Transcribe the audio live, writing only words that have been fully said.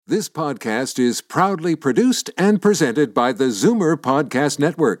This podcast is proudly produced and presented by the Zoomer Podcast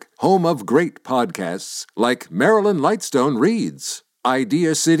Network, home of great podcasts like Marilyn Lightstone Reads,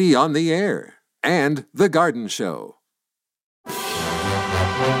 Idea City on the Air, and The Garden Show.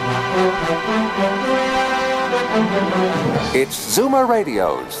 It's Zoomer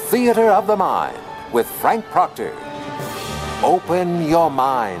Radio's Theater of the Mind with Frank Proctor. Open your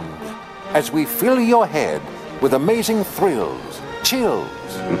mind as we fill your head with amazing thrills, chills,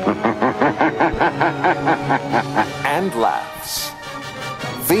 and laughs.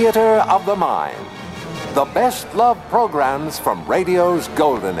 Theater of the Mind. The best love programs from radio's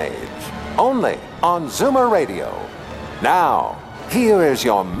golden age. Only on Zoomer Radio. Now, here is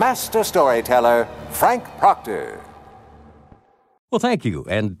your master storyteller, Frank Proctor. Well, thank you,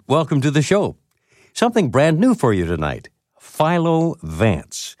 and welcome to the show. Something brand new for you tonight. Philo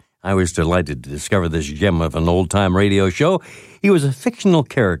Vance. I was delighted to discover this gem of an old-time radio show. He was a fictional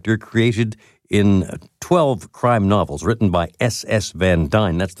character created in 12 crime novels written by S.S. Van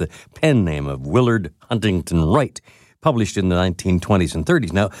Dyne. That's the pen name of Willard Huntington Wright, published in the 1920s and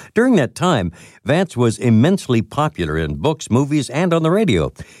 30s. Now, during that time, Vance was immensely popular in books, movies, and on the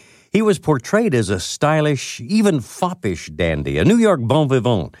radio. He was portrayed as a stylish, even foppish dandy, a New York bon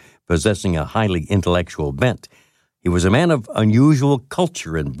vivant, possessing a highly intellectual bent. He was a man of unusual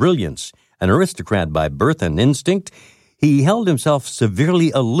culture and brilliance, an aristocrat by birth and instinct. He held himself severely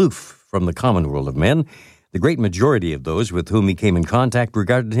aloof from the common world of men. The great majority of those with whom he came in contact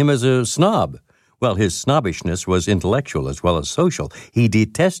regarded him as a snob. Well, his snobbishness was intellectual as well as social. He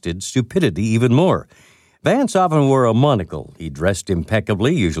detested stupidity even more. Vance often wore a monocle. He dressed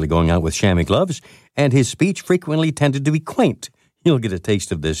impeccably, usually going out with chamois gloves, and his speech frequently tended to be quaint. You'll get a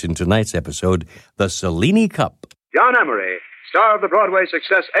taste of this in tonight's episode, The Cellini Cup. John Emery, star of the Broadway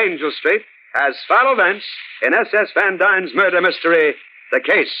success Angel Street, as Philo Vance in S.S. Van Dyne's murder mystery, The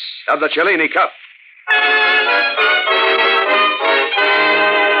Case of the Cellini Cup.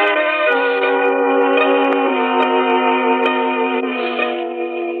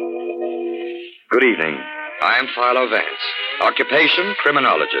 Good evening. I am Philo Vance, occupation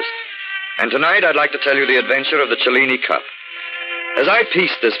criminologist. And tonight I'd like to tell you the adventure of the Cellini Cup. As I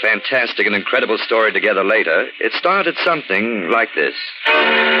pieced this fantastic and incredible story together later, it started something like this.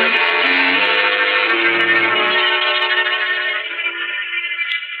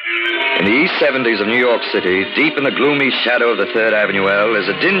 In the East 70s of New York City, deep in the gloomy shadow of the 3rd Avenue L, is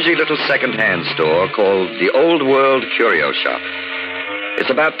a dingy little second-hand store called the Old World Curio Shop. It's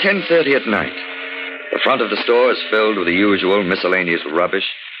about 10:30 at night. The front of the store is filled with the usual miscellaneous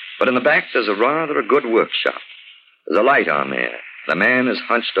rubbish, but in the back there's a good workshop. There's a light on there. The man is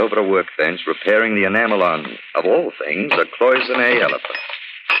hunched over a workbench repairing the enamel on, of all things, a cloisonné elephant.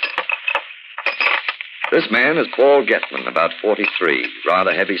 This man is Paul Getman, about 43,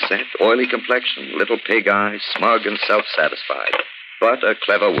 rather heavy-set, oily complexion, little pig eye, smug and self-satisfied, but a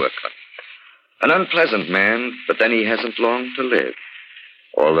clever workman. An unpleasant man, but then he hasn't long to live,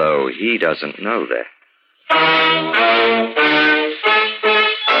 although he doesn't know that.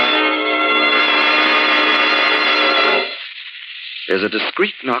 There's a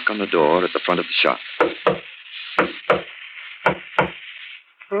discreet knock on the door at the front of the shop.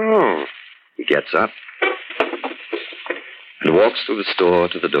 Oh. He gets up and walks through the store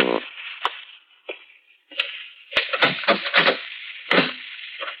to the door.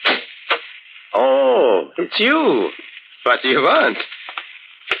 Oh, it's you. What do you want?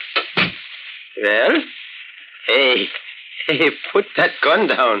 Well? Hey, put that gun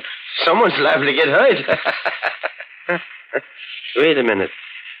down. Someone's liable to get hurt. Wait a minute.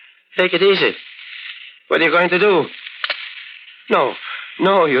 Take it easy. What are you going to do?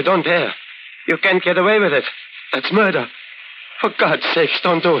 No, you don't dare. You can't get away with it. That's murder. For God's sakes,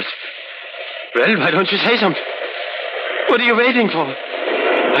 don't do it. Well, why don't you say something? What are you waiting for?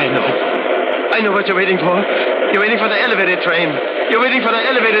 I know what you're waiting for. You're waiting for the elevator train. You're waiting for the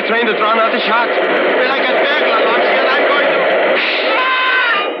elevator train to drown out the shot. Well, I got burglar alarms here, and I'm going to...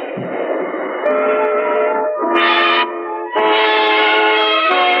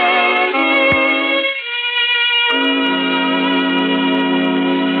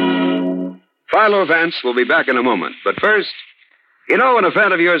 Philo Vance will be back in a moment. But first, you know when a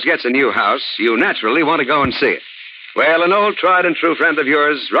friend of yours gets a new house, you naturally want to go and see it. Well, an old tried-and-true friend of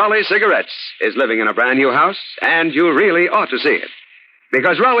yours, Raleigh Cigarettes, is living in a brand-new house, and you really ought to see it.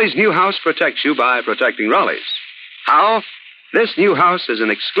 Because Raleigh's new house protects you by protecting Raleigh's. How? This new house is an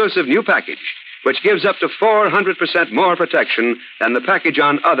exclusive new package, which gives up to 400% more protection than the package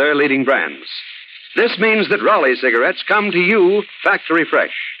on other leading brands. This means that Raleigh cigarettes come to you factory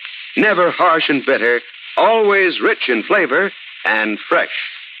fresh. Never harsh and bitter, always rich in flavor and fresh.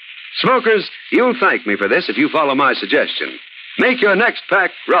 Smokers, you'll thank me for this if you follow my suggestion. Make your next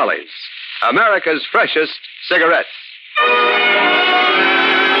pack Raleigh's, America's freshest cigarettes.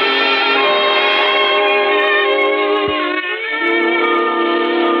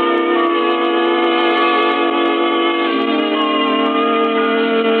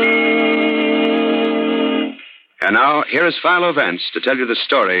 And now, here is Philo Vance to tell you the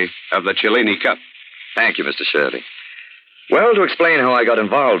story of the Cellini Cup. Thank you, Mr. Shirley. Well, to explain how I got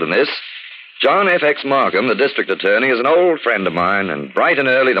involved in this, John F.X. Markham, the district attorney, is an old friend of mine, and bright and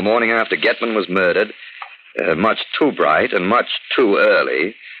early the morning after Getman was murdered, much too bright and much too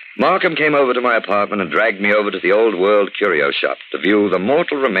early, Markham came over to my apartment and dragged me over to the Old World Curio Shop to view the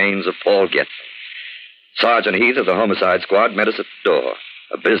mortal remains of Paul Getman. Sergeant Heath of the homicide squad met us at the door,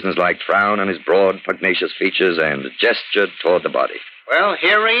 a businesslike frown on his broad, pugnacious features, and gestured toward the body. Well,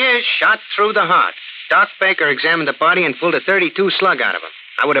 here he is, shot through the heart. Doc Baker examined the body and pulled a .32 slug out of him.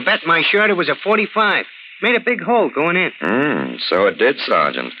 I would have bet my shirt it was a .45. Made a big hole going in. So it did,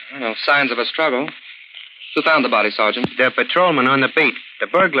 Sergeant. No signs of a struggle. Who found the body, Sergeant? The patrolman on the beat. The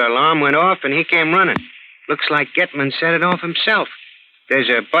burglar alarm went off and he came running. Looks like Getman set it off himself. There's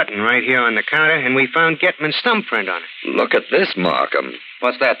a button right here on the counter, and we found Getman's thumbprint on it. Look at this, Markham.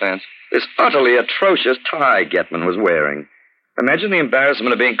 What's that, Vance? This utterly atrocious tie Getman was wearing. Imagine the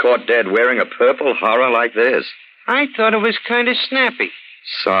embarrassment of being caught dead wearing a purple horror like this. I thought it was kind of snappy.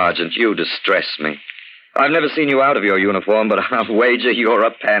 Sergeant, you distress me. I've never seen you out of your uniform, but I'll wager you're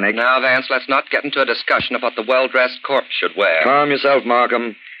a panic. Now, Vance, let's not get into a discussion of what the well-dressed corpse should wear. Calm yourself,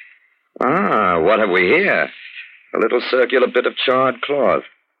 Markham. What have we here? A little circular bit of charred cloth.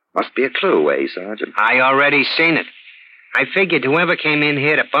 Must be a clue, eh, Sergeant? I already seen it. I figured whoever came in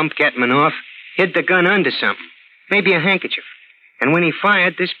here to bump Getman off hid the gun under something. Maybe a handkerchief. And when he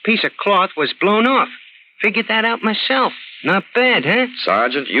fired, this piece of cloth was blown off. Figured that out myself. Not bad, huh?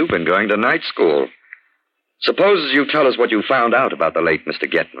 Sergeant, you've been going to night school. Suppose you tell us what you found out about the late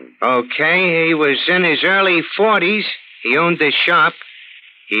Mr. Getman. Okay, he was in his early 40s. He owned this shop.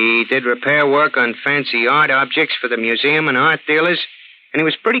 He did repair work on fancy art objects for the museum and art dealers, and he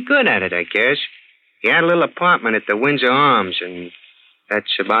was pretty good at it, I guess. He had a little apartment at the Windsor Arms, and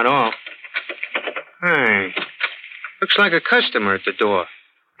that's about all. Hey, looks like a customer at the door.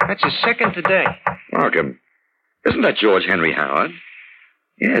 That's his second today. Markham, isn't that George Henry Howard?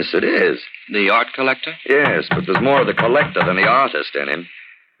 Yes, it is. The art collector? Yes, but there's more of the collector than the artist in him.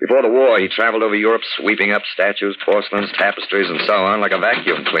 Before the war, he traveled over Europe sweeping up statues, porcelains, tapestries, and so on like a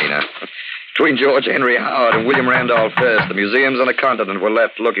vacuum cleaner. Between George Henry Howard and William Randolph Hearst, the museums on the continent were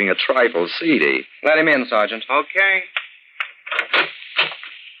left looking a trifle seedy. Let him in, Sergeant. Okay.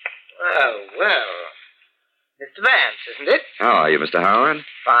 Well. Mr. Vance, isn't it? How are you, Mr. Howard?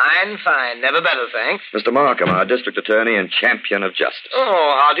 Fine. Never better, thanks. Mr. Markham, our district attorney and champion of justice.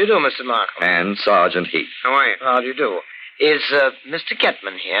 Oh, how do you do, Mr. Markham? And Sergeant Heath. How are you? How do you do? Is Mr.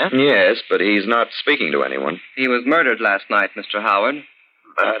 Getman here? Yes, but he's not speaking to anyone. He was murdered last night, Mr. Howard.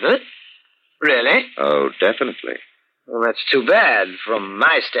 Murdered? Really? Oh, definitely. Well, that's too bad from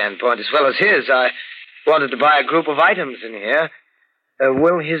my standpoint as well as his. I wanted to buy a group of items in here.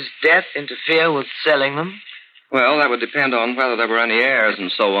 Will his death interfere with selling them? Well, that would depend on whether there were any heirs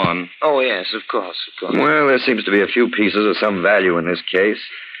and so on. Oh, yes, of course. Well, there seems to be a few pieces of some value in this case.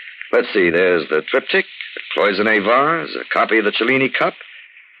 Let's see, there's the triptych, the cloisonne vase, a copy of the Cellini Cup,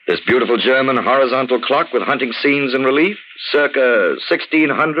 this beautiful German horizontal clock with hunting scenes in relief, circa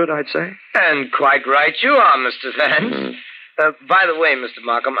 1600, I'd say. And quite right you are, Mr. Vance. By the way, Mr.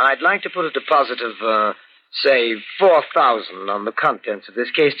 Markham, I'd like to put a deposit of, say, $4,000 on the contents of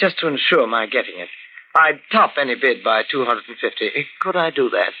this case just to ensure my getting it. I'd top any bid by $250. Could I do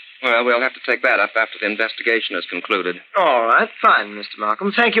that? Well, we'll have to take that up after the investigation is concluded. All right, fine, Mr.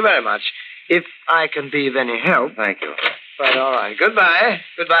 Markham. Thank you very much. If I can be of any help. Thank you. Right, all right. Goodbye.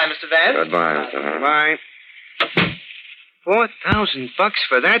 Goodbye, Mr. Vance. Goodbye, Mr. Howard. Bye. $4,000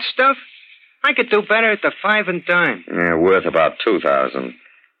 for that stuff? I could do better at the 5 and dime. Yeah, worth about $2,000.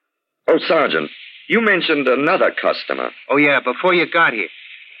 Oh, Sergeant, you mentioned another customer. Oh, yeah, before you got here.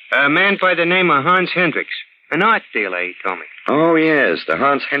 A man by the name of Hans Hendricks. An art dealer, he told me. Oh, yes, the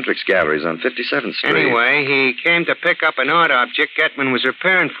Hans Hendricks Galleries on 57th Street. Anyway, he came to pick up an art object Getman was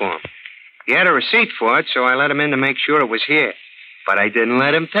repairing for him. He had a receipt for it, so I let him in to make sure it was here. But I didn't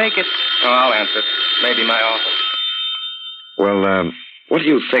let him take it. Oh, I'll answer it. Maybe my office. Well, what do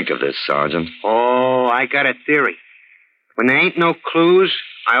you think of this, Sergeant? Oh, I got a theory. When there ain't no clues,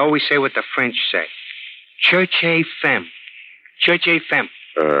 I always say what the French say. Cherchez femme. Cherchez femme.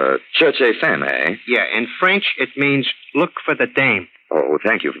 Cherchez femme, eh? Yeah, in French, it means look for the dame. Oh,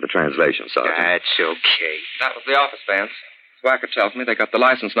 thank you for the translation, Sergeant. That's okay. That was the office, Vance. Swacker tells me they got the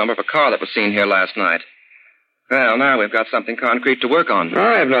license number of a car that was seen here last night. Well, now we've got something concrete to work on.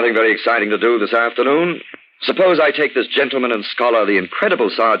 I have nothing very exciting to do this afternoon. Suppose I take this gentleman and scholar, the incredible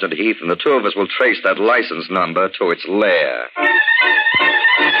Sergeant Heath, and the two of us will trace that license number to its lair.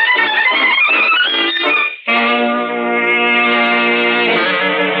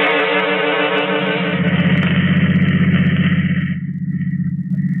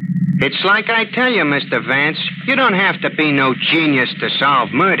 It's like I tell you, Mr. Vance. You don't have to be no genius to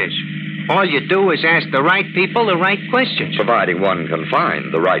solve murders. All you do is ask the right people the right questions. Providing one can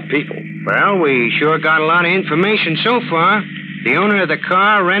find the right people. Well, we sure got a lot of information so far. The owner of the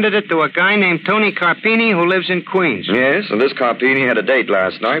car rented it to a guy named Tony Carpini who lives in Queens. Yes, and this Carpini had a date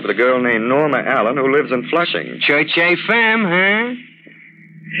last night with a girl named Norma Allen who lives in Flushing. Church A-Fam, huh?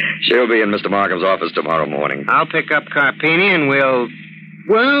 She'll be in Mr. Markham's office tomorrow morning. I'll pick up Carpini and we'll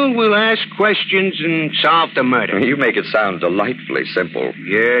ask questions and solve the murder. You make it sound delightfully simple.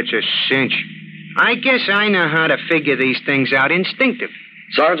 Yeah, it's a cinch. I guess I know how to figure these things out instinctive.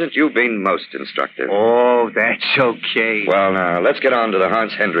 Sergeant, you've been most instructive. Oh, that's okay. Well, now, let's get on to the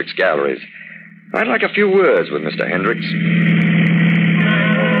Hans Hendricks galleries. I'd like a few words with Mr. Hendricks.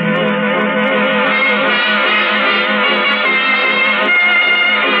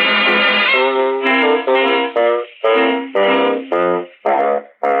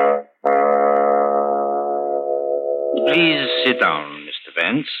 Please sit down, Mr.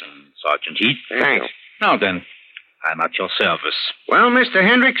 Vance and Sergeant Heath. Thanks. Now then, I'm at your service. Well, Mr.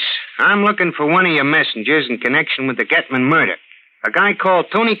 Hendricks, I'm looking for one of your messengers in connection with the Getman murder. A guy called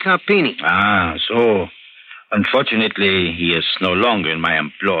Tony Carpini. Ah, so. Unfortunately, he is no longer in my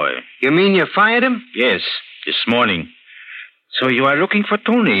employ. You mean you fired him? Yes, this morning. So you are looking for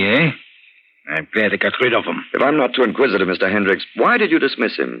Tony, eh? I'm glad I got rid of him. If I'm not too inquisitive, Mr. Hendricks, why did you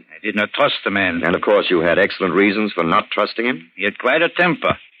dismiss him? I did not trust the man. And, of course, you had excellent reasons for not trusting him? He had quite a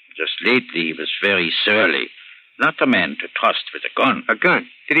temper. Just lately, he was very surly. Not a man to trust with a gun. A gun?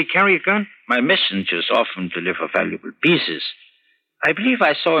 Did he carry a gun? My messengers often deliver valuable pieces. I believe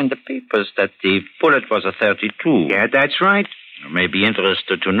I saw in the papers that the bullet was a .32. Yeah, that's right. You may be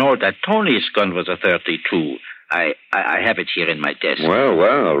interested to know that Tony's gun was a .32. I have it here in my desk.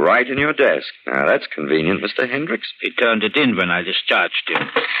 Well, right in your desk. Now, that's convenient, Mr. Hendricks. He turned it in when I discharged him.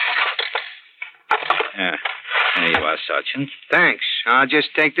 There you are, Sergeant. Thanks. I'll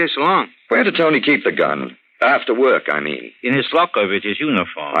just take this along. Where did Tony keep the gun? After work, I mean. In his locker with his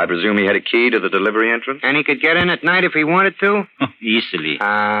uniform. I presume he had a key to the delivery entrance? And he could get in at night if he wanted to? Easily.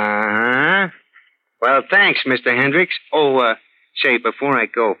 Uh-huh. Well, thanks, Mr. Hendricks. Oh, say, before I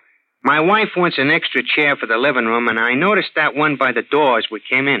go, my wife wants an extra chair for the living room, and I noticed that one by the door as we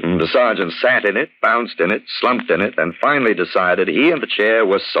came in. The sergeant sat in it, bounced in it, slumped in it, and finally decided he and the chair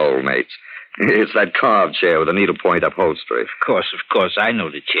were soulmates. It's that carved chair with a needlepoint upholstery. Of course, I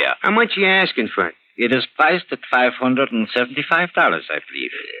know the chair. How much you asking for it? It is priced at $575, I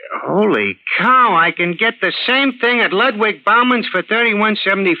believe. Holy cow, I can get the same thing at Ludwig Bauman's for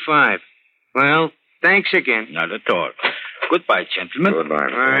 $31.75. Well, thanks again. Not at all. Goodbye, gentlemen. Goodbye,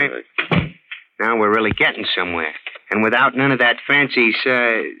 Mr. All right. Hendricks. Now we're really getting somewhere. And without none of that fancy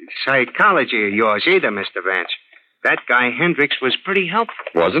psychology of yours either, Mr. Vance. That guy Hendricks was pretty helpful.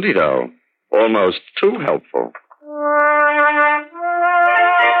 Wasn't he, though? Almost too helpful.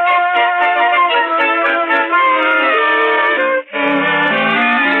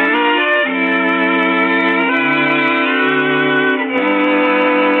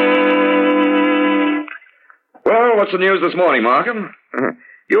 Well, what's the news this morning, Markham?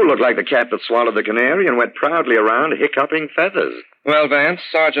 You look like the cat that swallowed the canary and went proudly around hiccuping feathers. Well, Vance,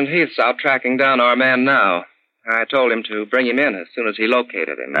 Sergeant Heath's out tracking down our man now. I told him to bring him in as soon as he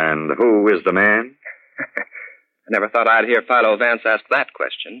located him. And who is the man? I never thought I'd hear Philo Vance ask that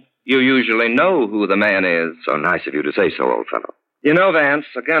question. You usually know who the man is. So nice of you to say so, old fellow. You know, Vance,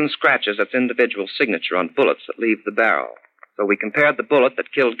 a gun scratches its individual signature on bullets that leave the barrel. So we compared the bullet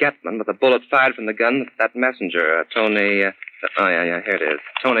that killed Getman with a bullet fired from the gun that messenger, Tony... here it is.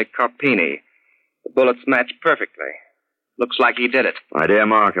 Tony Carpini. The bullets match perfectly. Looks like he did it. My dear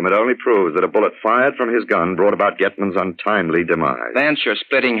Markham, it only proves that a bullet fired from his gun brought about Getman's untimely demise. Vance, you're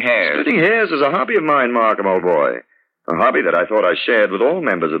splitting hairs. Splitting hairs is a hobby of mine, Markham, old boy. A hobby that I thought I shared with all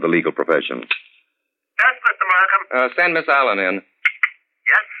members of the legal profession. Yes, Mr. Markham. Send Miss Allen in.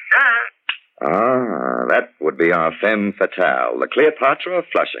 Yes, sir. Ah, that would be our femme fatale, the Cleopatra of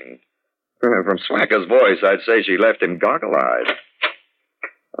Flushing. From Swacker's voice, I'd say she left him goggle-eyed.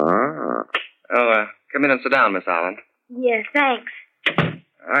 Ah. Oh, come in and sit down, Miss Allen. Yes, thanks.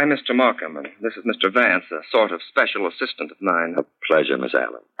 I'm Mr. Markham, and this is Mr. Vance, a sort of special assistant of mine. A pleasure, Miss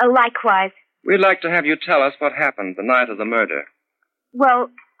Allen. Likewise. We'd like to have you tell us what happened the night of the murder. Well,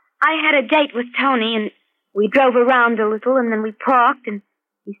 I had a date with Tony, and we drove around a little, and then we parked, and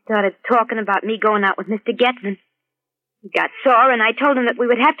he started talking about me going out with Mr. Getman. He got sore, and I told him that we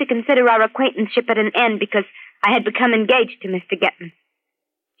would have to consider our acquaintanceship at an end because I had become engaged to Mr. Getman.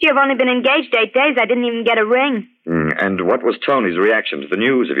 Gee, I've only been engaged 8 days. I didn't even get a ring. And what was Tony's reaction to the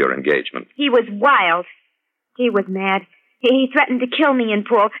news of your engagement? He was wild. He was mad. He threatened to kill me and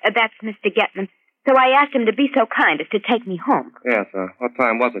Paul. That's Mr. Getman. So I asked him to be so kind as to take me home. Yes, what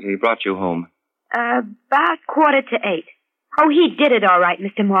time was it he brought you home? About 7:45. Oh, he did it all right,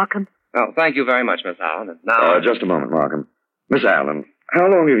 Mr. Markham. Oh, thank you very much, Miss Allen. And now... Just a moment, Markham. Miss Allen, how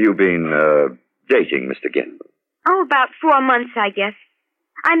long have you been, dating Mr. Getman? Oh, about 4 months, I guess.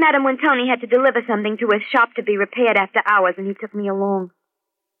 I met him when Tony had to deliver something to his shop to be repaired after hours, and he took me along.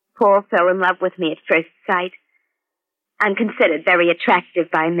 Paul fell in love with me at first sight. I'm considered very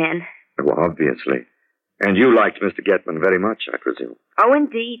attractive by men. Well, obviously. And you liked Mr. Getman very much, I presume. Oh,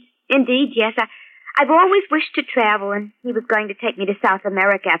 indeed. Indeed, yes. I've always wished to travel, and he was going to take me to South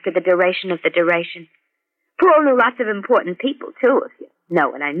America after the duration of the duration. Paul knew lots of important people, too, if you know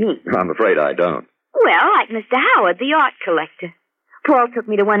what I mean. I'm afraid I don't. Well, like Mr. Howard, the art collector. Paul took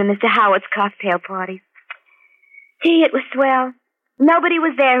me to one of Mr. Howard's cocktail parties. Gee, it was swell. Nobody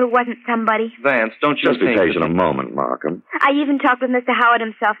was there who wasn't somebody. Vance, don't you Just be patient a moment, Markham. I even talked with Mr. Howard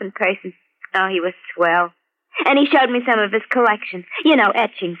himself in person. Oh, he was swell. And he showed me some of his collection. You know,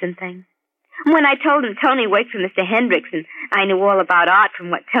 etchings and things. When I told him Tony worked for Mr. Hendricks and I knew all about art from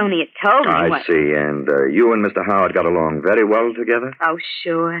what Tony had told me. I see. And you and Mr. Howard got along very well together? Oh,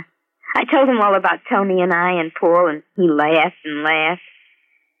 sure. I told him all about Tony and I and Paul, and he laughed and laughed.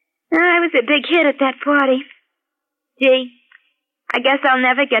 I was a big hit at that party. Gee, I guess I'll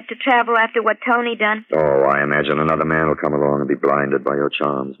never get to travel after what Tony done. Oh, I imagine another man will come along and be blinded by your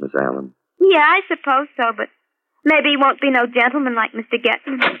charms, Miss Allen. Yeah, I suppose so, but maybe he won't be no gentleman like Mr.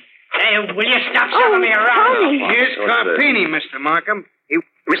 Getman. Hey, will you stop shoving me around? Tony. Here's Carpini, Mr. Markham. He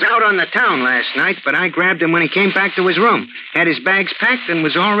was out on the town last night, but I grabbed him when he came back to his room. Had his bags packed and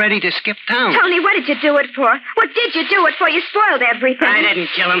was all ready to skip town. Tony, what did you do it for? What did you do it for? You spoiled everything. I didn't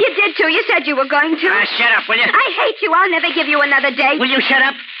kill him. You did, too. You said you were going to. Shut up, will you? I hate you. I'll never give you another date. Will you shut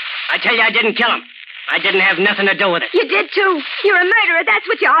up? I tell you, I didn't kill him. I didn't have nothing to do with it. You did, too. You're a murderer. That's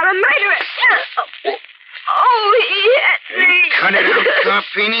what you are, a murderer. Oh, he hit me. Cut it out,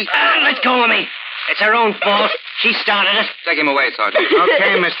 Carpini. Let go of me. It's her own fault. She started it. Take him away, Sergeant.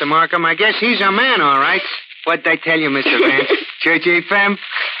 Okay, Mr. Markham. I guess he's a man, all right. What'd I tell you, Mr. Vance? Church femme?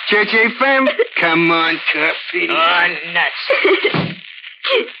 Church femme? Come on, Carpini. Oh, nuts.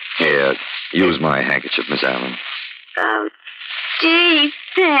 Here, use my handkerchief, Miss Allen. Oh, gee,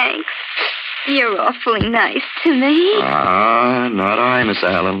 thanks. You're awfully nice to me. Not I, Miss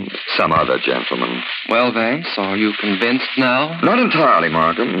Allen. Some other gentleman. Well, Vance, are you convinced now? Not entirely,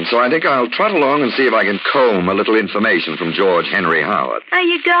 Markham. So I think I'll trot along and see if I can comb a little information from George Henry Howard. Are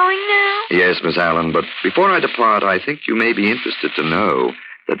you going now? Yes, Miss Allen, but before I depart, I think you may be interested to know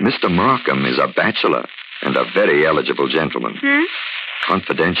that Mr. Markham is a bachelor and a very eligible gentleman.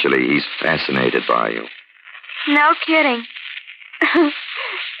 Confidentially, he's fascinated by you. No kidding.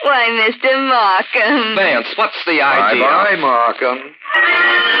 Why, Mr. Markham. Vance, what's the idea? Bye-bye, Markham.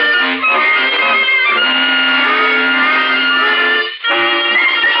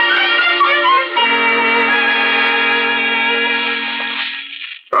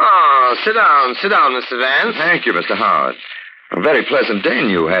 Oh, sit down, Mr. Vance. Thank you, Mr. Howard. A very pleasant den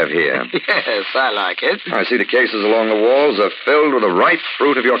you have here. Yes, I like it. I see the cases along the walls are filled with the ripe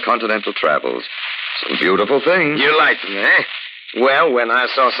fruit of your continental travels. Some beautiful things. You like them, eh? Well, when I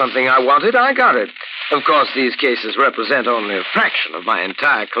saw something I wanted, I got it. Of course, these cases represent only a fraction of my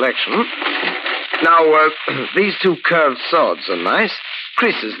entire collection. Now, these two curved swords are nice.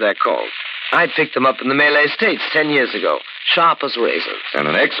 Krises, they're called. I picked them up in the Malay States 10 years ago. Sharp as razors. And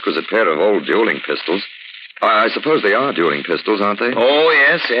an exquisite pair of old dueling pistols. I suppose they are dueling pistols, aren't they? Oh,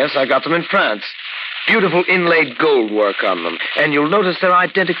 yes. I got them in France. Beautiful inlaid gold work on them. And you'll notice they're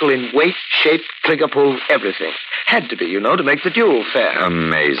identical in weight, shape, trigger pull, everything. Had to be, to make the duel fair.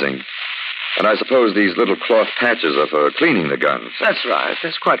 Amazing. And I suppose these little cloth patches are for cleaning the guns. That's right.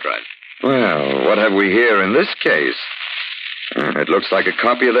 That's quite right. Well, what have we here in this case? It looks like a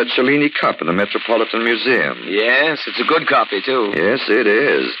copy of that Cellini cup in the Metropolitan Museum. Yes, it's a good copy, too. Yes, it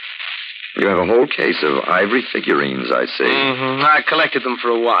is. You have a whole case of ivory figurines, I see. Mm-hmm. I collected them for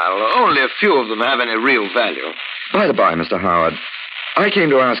a while. Only a few of them have any real value. By the by, Mr. Howard, I came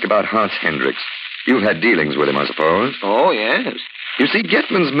to ask about Hans Hendricks. You've had dealings with him, I suppose. Oh, yes. You see,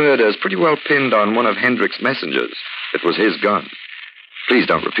 Getman's murder is pretty well pinned on one of Hendricks' messengers. It was his gun. Please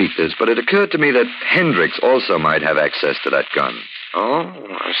don't repeat this, but it occurred to me that Hendricks also might have access to that gun. Oh,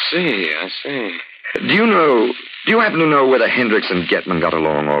 I see. Do you happen to know whether Hendricks and Getman got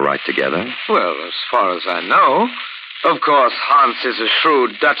along all right together? Well, as far as I know. Of course, Hans is a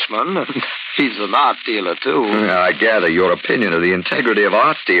shrewd Dutchman, and he's an art dealer, too. I gather your opinion of the integrity of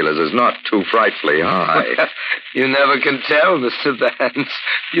art dealers is not too frightfully high. You never can tell, Mr. Vance.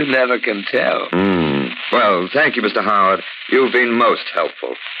 You never can tell. Well, thank you, Mr. Howard. You've been most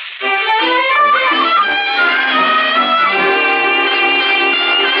helpful.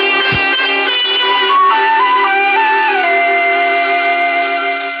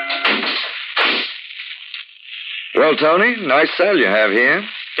 Well, Tony, nice cell you have here.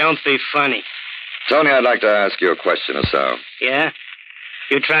 Don't be funny. Tony, I'd like to ask you a question or so. Yeah?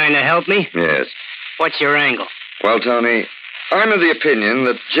 You trying to help me? Yes. What's your angle? Well, Tony, I'm of the opinion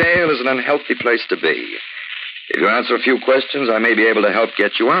that jail is an unhealthy place to be. If you answer a few questions, I may be able to help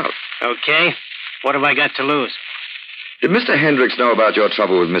get you out. Okay. What have I got to lose? Did Mr. Hendricks know about your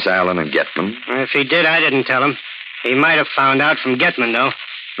trouble with Miss Allen and Getman? If he did, I didn't tell him. He might have found out from Getman, though.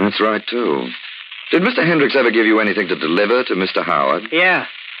 That's right, too. Did Mr. Hendricks ever give you anything to deliver to Mr. Howard? Yeah,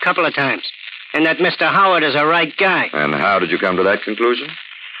 a couple of times. And that Mr. Howard is a right guy. And how did you come to that conclusion?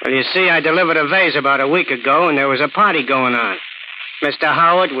 Well, you see, I delivered a vase about a week ago, and there was a party going on. Mr.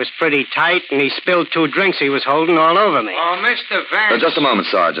 Howard was pretty tight, and he spilled 2 drinks he was holding all over me. Oh, Mr. Vance. Just a moment,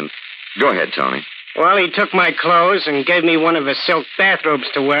 Sergeant. Go ahead, Tony. Well, he took my clothes and gave me one of his silk bathrobes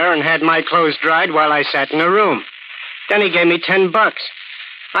to wear and had my clothes dried while I sat in the room. Then he gave me $10.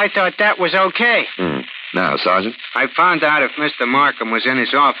 I thought that was okay. Now, Sergeant? I found out if Mr. Markham was in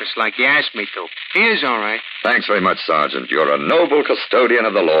his office like he asked me to. He is all right. Thanks very much, Sergeant. You're a noble custodian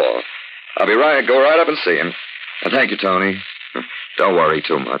of the law. I'll go right up and see him. And thank you, Tony. Don't worry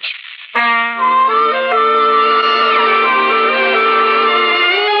too much.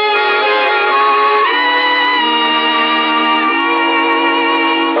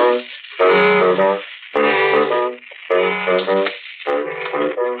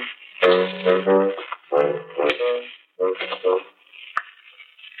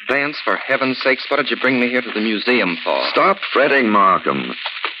 Vance, for heaven's sakes, what did you bring me here to the museum for? Stop fretting, Markham.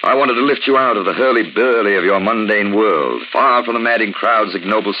 I wanted to lift you out of the hurly-burly of your mundane world, far from the madding crowd's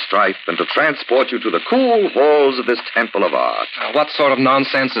ignoble strife, and to transport you to the cool halls of this temple of art. What sort of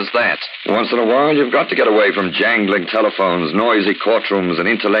nonsense is that? Once in a while, you've got to get away from jangling telephones, noisy courtrooms, and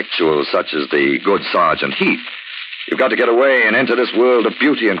intellectuals such as the good Sergeant Heath. You've got to get away and enter this world of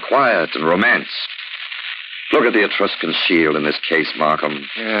beauty and quiet and romance. Look at the Etruscan shield in this case, Markham.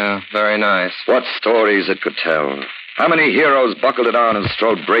 Yeah, very nice. What stories it could tell. How many heroes buckled it on and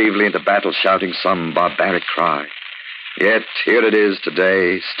strode bravely into battle shouting some barbaric cry. Yet here it is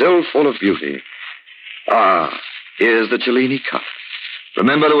today, still full of beauty. Ah, here's the Cellini cup.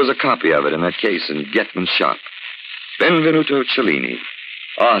 Remember, there was a copy of it in that case in Getman's shop. Benvenuto Cellini,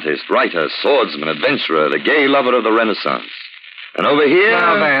 artist, writer, swordsman, adventurer, the gay lover of the Renaissance. And over here...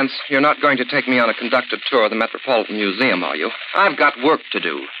 Now, Vance, you're not going to take me on a conducted tour of the Metropolitan Museum, are you? I've got work to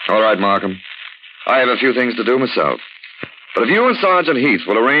do. All right, Markham. I have a few things to do myself. But if you and Sergeant Heath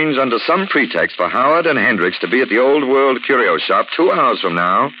will arrange under some pretext for Howard and Hendricks to be at the Old World Curio Shop 2 hours from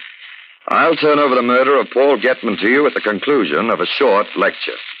now, I'll turn over the murder of Paul Getman to you at the conclusion of a short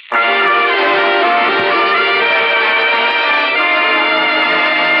lecture.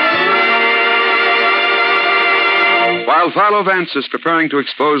 While Philo Vance is preparing to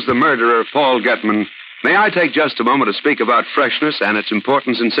expose the murderer, Paul Getman, may I take just a moment to speak about freshness and its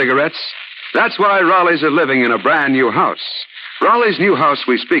importance in cigarettes? That's why Raleighs are living in a brand new house. Raleigh's new house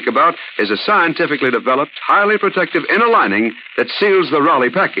we speak about is a scientifically developed, highly protective inner lining that seals the Raleigh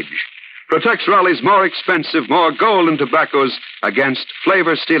package. Protects Raleigh's more expensive, more golden tobaccos against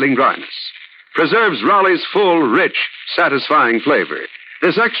flavor-stealing dryness. Preserves Raleigh's full, rich, satisfying flavor.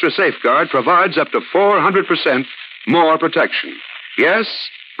 This extra safeguard provides up to 400% more protection. Yes,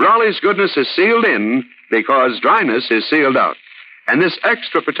 Raleigh's goodness is sealed in because dryness is sealed out. And this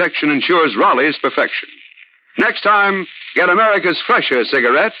extra protection ensures Raleigh's perfection. Next time, get America's fresher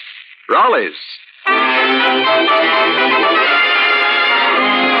cigarette, Raleigh's.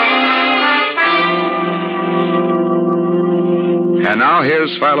 And now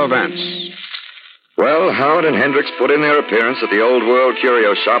here's Philo Vance. Well, Howard and Hendricks put in their appearance at the Old World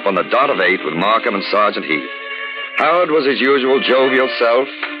Curio Shop on the dot of 8 with Markham and Sergeant Heath. Howard was his usual jovial self,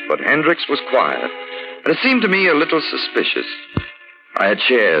 but Hendricks was quiet, and it seemed to me a little suspicious. I had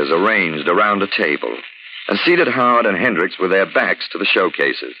chairs arranged around a table, and seated Howard and Hendricks with their backs to the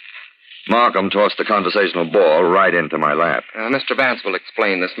showcases. Markham tossed the conversational ball right into my lap. Mr. Vance will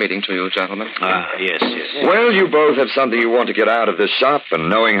explain this meeting to you, gentlemen. Yes. Well, you both have something you want to get out of this shop, and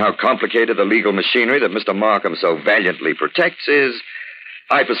knowing how complicated the legal machinery that Mr. Markham so valiantly protects is,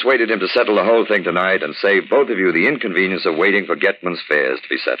 I persuaded him to settle the whole thing tonight and save both of you the inconvenience of waiting for Getman's fares to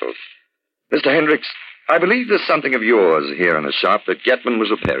be settled. Mr. Hendricks, I believe there's something of yours here in the shop that Getman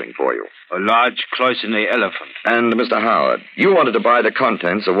was repairing for you. A large Cloisonne elephant. And, Mr. Howard, you wanted to buy the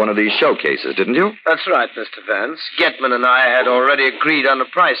contents of one of these showcases, didn't you? That's right, Mr. Vance. Getman and I had already agreed on a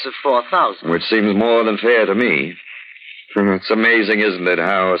price of $4,000. Which seems more than fair to me. It's amazing, isn't it,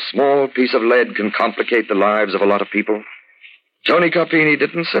 how a small piece of lead can complicate the lives of a lot of people? Tony Carpini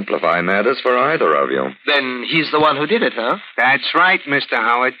didn't simplify matters for either of you. Then he's the one who did it, huh? That's right, Mr.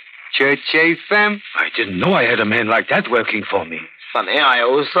 Howard. Church femme. I didn't know I had a man like that working for me. Funny, I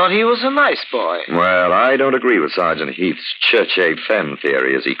always thought he was a nice boy. Well, I don't agree with Sergeant Heath's cherche femme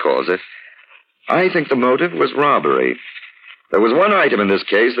theory, as he calls it. I think the motive was robbery. There was one item in this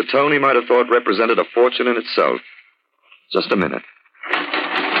case that Tony might have thought represented a fortune in itself. Just a minute.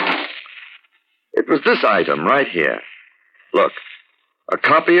 It was this item right here. Look, a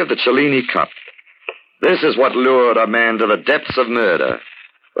copy of the Cellini Cup. This is what lured a man to the depths of murder.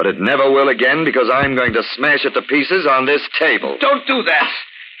 But it never will again because I'm going to smash it to pieces on this table. Don't do that.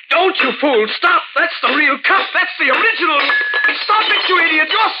 Don't, you fool. Stop. That's the real cup. That's the original. Stop it, you idiot.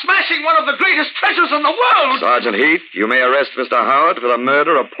 You're smashing one of the greatest treasures in the world. Sergeant Heath, you may arrest Mr. Howard for the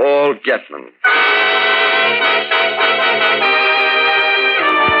murder of Paul Getman.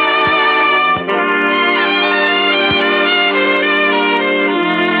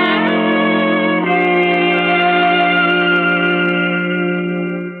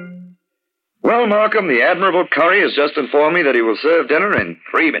 Well, Markham, the Admirable Curry has just informed me that he will serve dinner in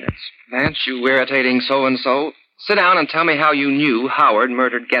 3 minutes. Vance, you irritating so-and-so. Sit down and tell me how you knew Howard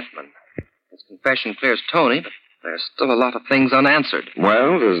murdered Getman. His confession clears Tony, but there's still a lot of things unanswered.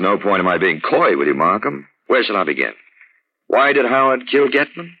 Well, there's no point in my being coy with you, Markham. Where shall I begin? Why did Howard kill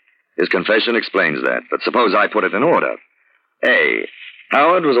Getman? His confession explains that, but suppose I put it in order. A.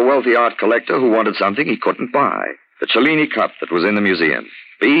 Howard was a wealthy art collector who wanted something he couldn't buy. The Cellini Cup that was in the museum.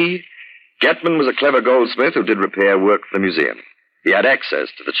 B. Getman was a clever goldsmith who did repair work for the museum. He had access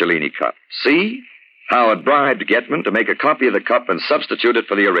to the Cellini Cup. C. Howard bribed Getman to make a copy of the cup and substitute it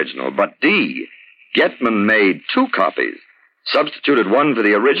for the original. But D. Getman made 2 copies, substituted one for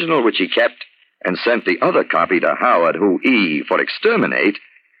the original, which he kept, and sent the other copy to Howard, who, E, for exterminate,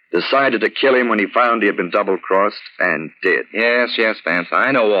 decided to kill him when he found he had been double-crossed, and did. Yes, Vance,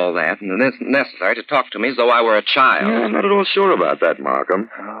 I know all that, and it isn't necessary to talk to me as though I were a child. Yeah, I'm not at all sure about that, Markham.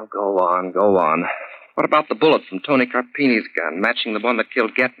 Oh, go on. What about the bullet from Tony Carpini's gun, matching the one that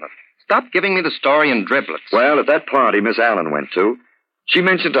killed Getman? Stop giving me the story in driblets. Well, at that party Miss Allen went to, she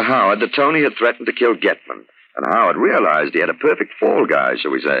mentioned to Howard that Tony had threatened to kill Getman, and Howard realized he had a perfect fall guy,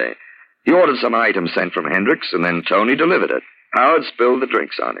 shall we say. He ordered some item sent from Hendricks, and then Tony delivered it. Howard spilled the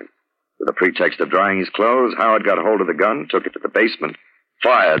drinks on him. With the pretext of drying his clothes, Howard got hold of the gun, took it to the basement,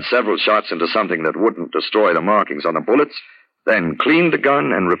 fired several shots into something that wouldn't destroy the markings on the bullets, then cleaned the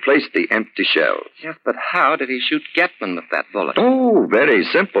gun and replaced the empty shells. Yes, but how did he shoot Getman with that bullet? Oh, very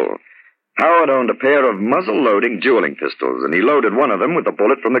simple. Howard owned a pair of muzzle-loading dueling pistols, and he loaded one of them with the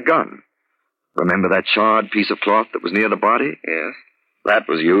bullet from the gun. Remember that charred piece of cloth that was near the body? Yes. That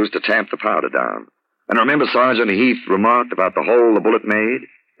was used to tamp the powder down. And remember Sergeant Heath remarked about the hole the bullet made?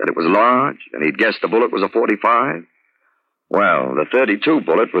 That it was large, and he'd guessed the bullet was a .45? Well, the .32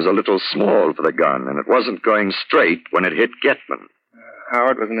 bullet was a little small for the gun, and it wasn't going straight when it hit Getman.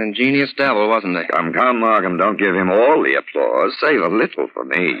 Howard was an ingenious devil, wasn't he? Come, Markham, don't give him all the applause. Save a little for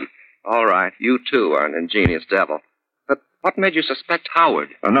me. All right, you too are an ingenious devil. But what made you suspect Howard?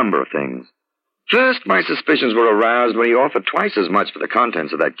 A number of things. First, my suspicions were aroused when he offered twice as much for the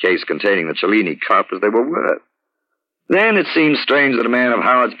contents of that case containing the Cellini Cup as they were worth. Then it seemed strange that a man of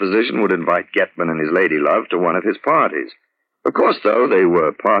Howard's position would invite Getman and his lady-love to one of his parties. Of course, though, they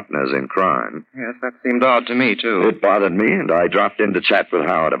were partners in crime. Yes, that seemed odd to me, too. It bothered me, and I dropped in to chat with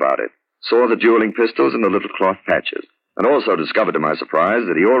Howard about it. Saw the dueling pistols and the little cloth patches, and also discovered to my surprise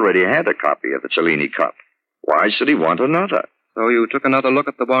that he already had a copy of the Cellini Cup. Why should he want another? So you took another look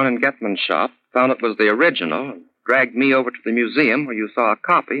at the one in Getman's shop, found it was the original, and dragged me over to the museum where you saw a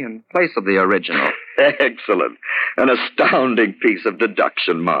copy in place of the original. Excellent. An astounding piece of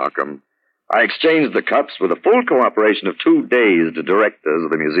deduction, Markham. I exchanged the cups with the full cooperation of 2 dazed directors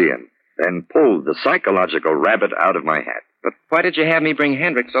of the museum, then pulled the psychological rabbit out of my hat. But why did you have me bring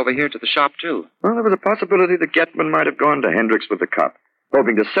Hendricks over here to the shop, too? Well, there was a possibility that Getman might have gone to Hendricks with the cup,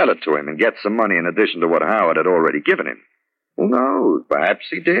 hoping to sell it to him and get some money in addition to what Howard had already given him. Who knows? Perhaps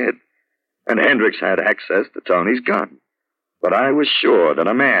he did. and Hendricks had access to Tony's gun. But I was sure that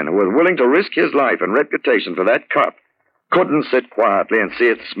a man who was willing to risk his life and reputation for that cup couldn't sit quietly and see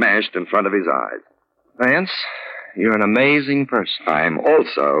it smashed in front of his eyes. Vance, you're an amazing person. I'm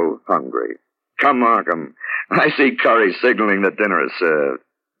also hungry. Come, Markham. I see Curry signaling that dinner is served.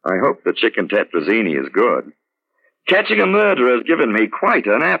 I hope the chicken tetrazzini is good. Catching a murderer has given me quite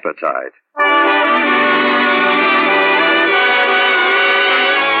an appetite.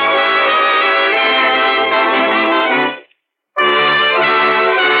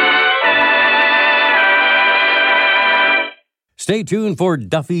 Stay tuned for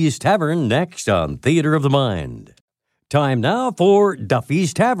Duffy's Tavern next on Theater of the Mind. Time now for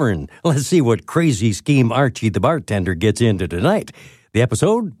Duffy's Tavern. Let's see what crazy scheme Archie the bartender gets into tonight. The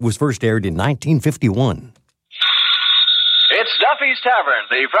episode was first aired in 1951. It's Duffy's Tavern,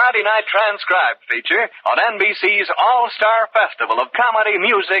 the Friday night transcribed feature on NBC's All-Star Festival of Comedy,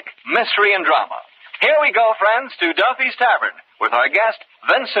 Music, Mystery, and Drama. Here we go, friends, to Duffy's Tavern with our guest,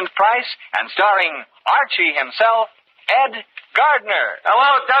 Vincent Price, and starring Archie himself, Ed Gardner.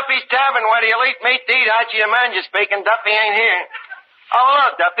 Hello, Duffy's Tavern. Where do you eat meat to eat? Archie the manager speaking. Duffy ain't here. Oh,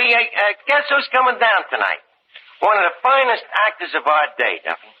 hello, Duffy. Hey, guess who's coming down tonight? One of the finest actors of our day,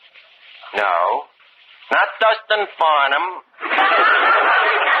 Duffy. No. Not Dustin Farnham.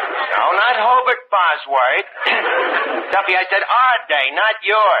 No, not Hobart Bosworth. Duffy, I said our day, not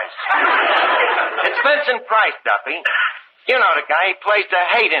yours. It's Vincent Price, Duffy. You know the guy. He plays the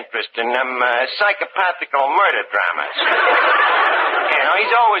hate interest in them psychopathical murder dramas. You know,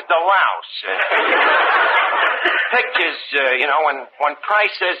 he's always the louse. Pictures, when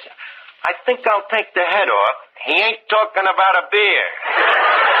Price says, I think I'll take the head off, he ain't talking about a beer.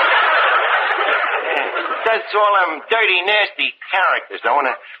 Does all them dirty, nasty characters, though, in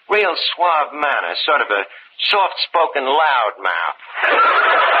a real suave manner, sort of a soft-spoken loudmouth.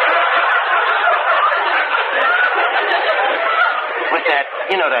 With that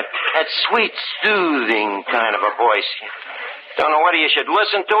sweet, soothing kind of a voice. Don't know whether you should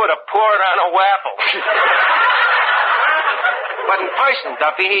listen to it or pour it on a wapple. But in person,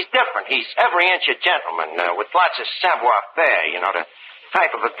 Duffy, he's different. He's every inch a gentleman, with lots of savoir-faire, the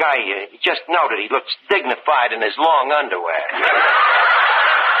type of a guy you just know that he looks dignified in his long underwear.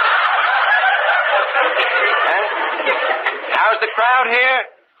 How's the crowd here?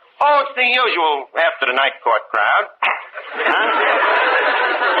 Oh, it's the usual after the night court crowd.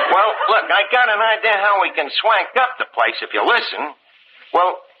 Well, look, I got an idea how we can swank up the place if you listen.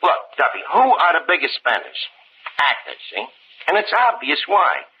 Well, look, Duffy, who are the biggest spenders? Actors, see? And it's obvious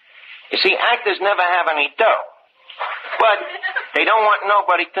why. You see, actors never have any dough. But they don't want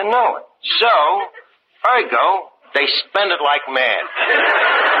nobody to know it. So, ergo, they spend it like mad.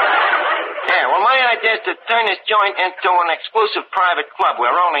 Yeah, well, my idea is to turn this joint into an exclusive private club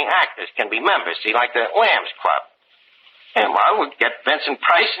where only actors can be members, see, like the Lambs Club. And, well, we'll get Vincent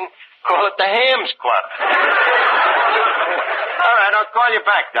Price and call it the Hams Club. All right, I'll call you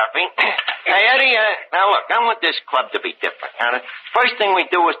back, Duffy. Hey, Eddie, now look, I want this club to be different. Now, the first thing we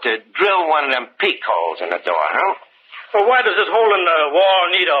do is to drill one of them peek holes in the door, huh? Well, why does this hole in the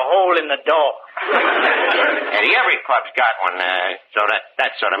wall need a hole in the door? Eddie, every club's got one, so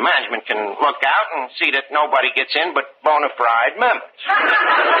that sort of management can look out and see that nobody gets in but bona fide members.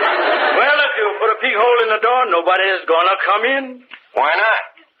 Well, if you put a peek hole in the door, nobody's gonna come in. Why not?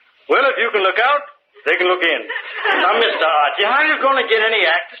 Well, if you can look out, they can look in. Now, Mr. Archie, how are you going to get any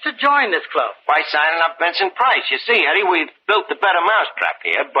actors to join this club? By signing up Vincent Price. You see, Eddie, we've built a better mousetrap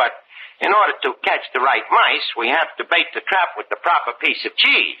here, but in order to catch the right mice, we have to bait the trap with the proper piece of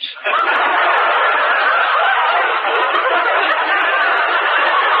cheese.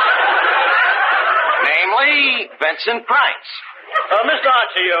 Namely, Vincent Price. Mr.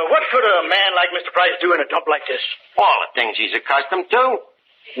 Archie, what could a man like Mr. Price do in a dump like this? All the things he's accustomed to.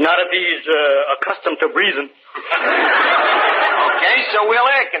 Not if he's accustomed to breathing. Okay, so we'll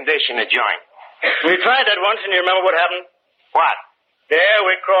air condition the joint. We tried that once, and you remember what happened? What? There,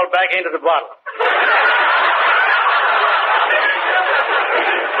 we crawled back into the bottle.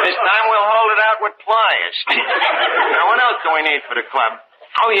 This time we'll hold it out with pliers. Now, what else do we need for the club?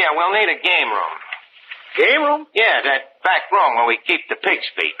 Oh, yeah, we'll need a game room. Game room? Yeah, that back room where we keep the pig's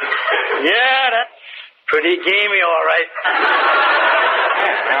feet. Yeah, that's pretty gamey, all right.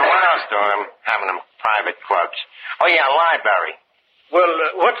 Yeah, now, what else do I have in them private clubs? Oh, yeah, library. Well,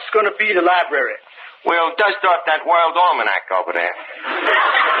 what's going to be the library? We'll dust off that World Almanac over there.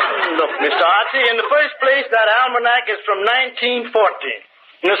 Look, Mr. Archie, in the first place, that almanac is from 1914.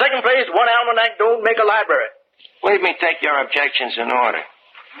 In the second place, one almanac don't make a library. Leave me take your objections in order.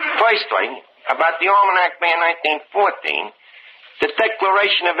 Firstly, about the almanac being 1914, The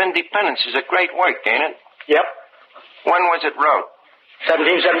Declaration of Independence is a great work, ain't it? Yep. When was it wrote?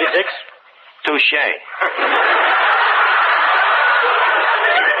 1776. Touche.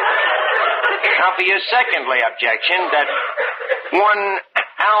 Now, for your secondly objection, that one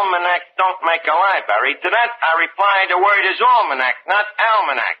almanac don't make a library, to that I reply the word is almanac, not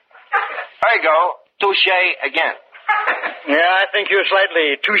almanac. Ergo, touche again. Yeah, I think you're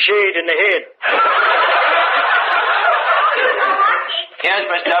slightly toucheed in the head. Yes,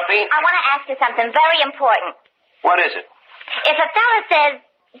 Miss Duffy? I want to ask you something very important. What is it? If a fella says,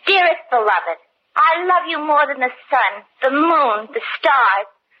 dearest beloved, I love you more than the sun, the moon, the stars,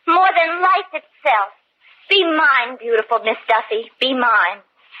 more than life itself. Be mine, beautiful Miss Duffy. Be mine.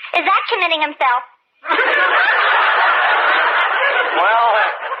 Is that committing himself? Well,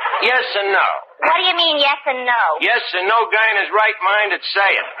 yes and no. What do you mean, yes and no? Yes and no guy in his right mind would say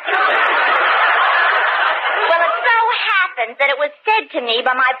it. Well, it so happens that it was said to me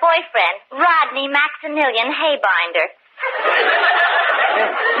by my boyfriend, Rodney Maximilian Haybinder.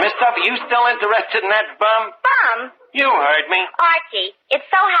 Miss Duffy, you still interested in that bum? Bum? You heard me. Archie, it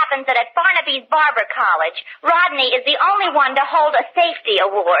so happens that at Barnaby's Barber College, Rodney is the only one to hold a safety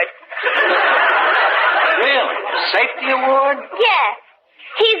award. Really? Safety award? Yes.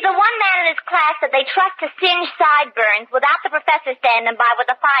 He's the one man in his class that they trust to singe sideburns without the professor standing by with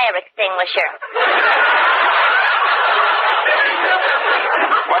a fire extinguisher.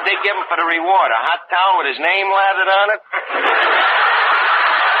 What'd they give him for the reward? A hot towel with his name lathered on it?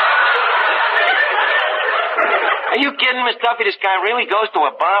 Are you kidding, Miss Duffy? This guy really goes to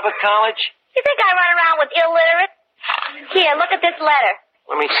a barber college? You think I run around with illiterate? Here, look at this letter.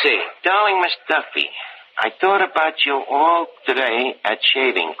 Let me see. Darling Miss Duffy, I thought about you all today at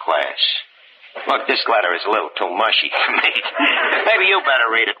shaving class. Look, this letter is a little too mushy for me. Maybe you better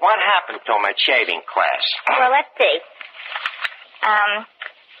read it. What happened to him at shaving class? Well, let's see.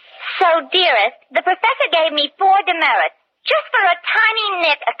 So, dearest, the professor gave me 4 demerits just for a tiny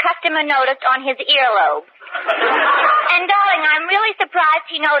nick a customer noticed on his earlobe. And, darling, I'm really surprised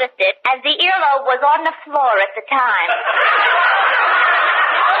he noticed it, as the earlobe was on the floor at the time.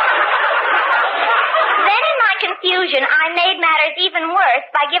 Then, in my confusion, I made matters even worse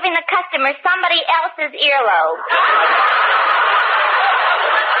by giving the customer somebody else's earlobe.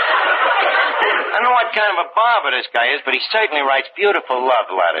 I don't know what kind of a barber this guy is, but he certainly writes beautiful love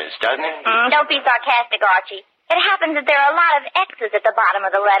letters, doesn't he? Don't be sarcastic, Archie. It happens that there are a lot of X's at the bottom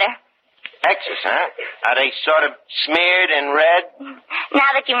of the letter. X's, huh? Are they sort of smeared in red?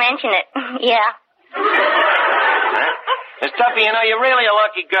 Now that you mention it, yeah. Huh? Miss Duffy, you know, you're really a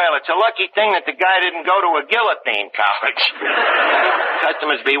lucky girl. It's a lucky thing that the guy didn't go to a guillotine college.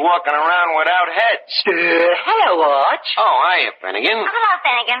 Customers be walking around without heads. Hello, Arch. Oh, hiya, Finnegan. Hello,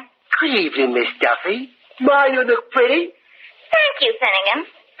 Finnegan. Good evening, Miss Duffy. My, you look pretty. Thank you, Finnegan.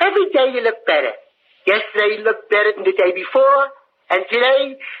 Every day you look better. Yesterday you looked better than the day before, and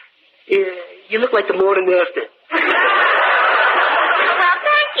today you look like the morning after. Well,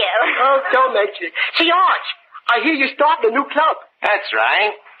 thank you. Oh, don't mention it. See, Arch, I hear you're starting a new club. That's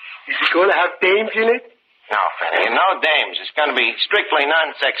right. Is it going to have dames in it? No, Finnegan, no dames. It's going to be strictly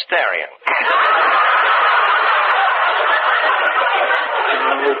non-sextarian.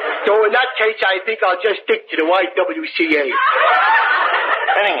 So in that case, I think I'll just stick to the YWCA.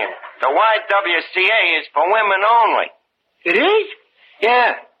 Finnegan, the YWCA is for women only. It is?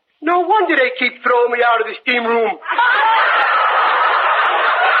 Yeah. No wonder they keep throwing me out of the steam room.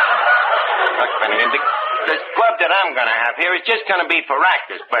 Look, Finnegan, the club that I'm going to have here is just going to be for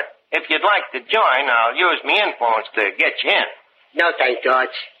actors, but if you'd like to join, I'll use my influence to get you in. No, thanks,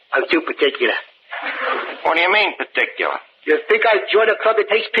 Arch. I'm too particular. What do you mean, particular? You think I'd join a club that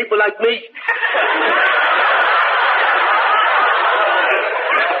takes people like me?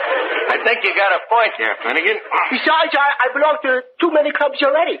 I think you got a point there, Finnegan. Besides, I belong to too many clubs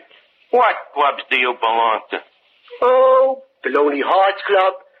already. What clubs do you belong to? Oh, the Lonely Hearts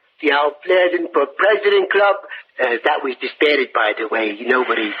Club, the Al Flairden for President Club. That was disbanded, by the way.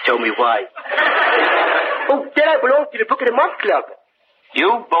 Nobody told me why. Oh, then I belong to the Book of the Month Club.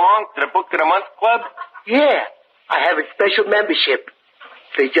 You belong to the Book of the Month Club? Yeah. I have a special membership.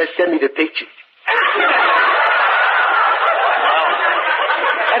 They just send me the pictures.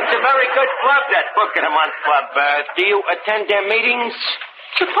 That's a very good club, that Book of the Month Club. Do you attend their meetings?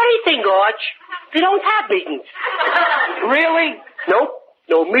 It's a funny thing, Arch. They don't have meetings. Really? Nope.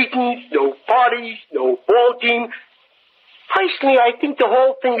 No meetings, no parties, no ball team. Personally, I think the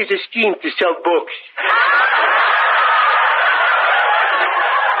whole thing is a scheme to sell books.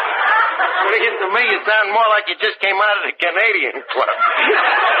 To me, you sound more like you just came out of the Canadian Club.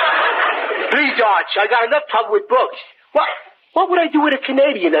 Please, Arch, I got enough trouble with books. What? What would I do with a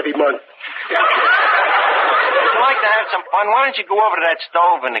Canadian every month? If you like to have some fun, why don't you go over to that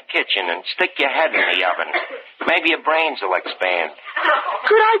stove in the kitchen and stick your head in the oven? Maybe your brains will expand.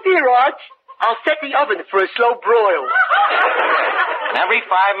 Good idea, Arch. I'll set the oven for a slow broil. And every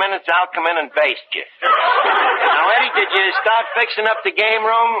 5 minutes, I'll come in and baste you. Now, Eddie, did you start fixing up the game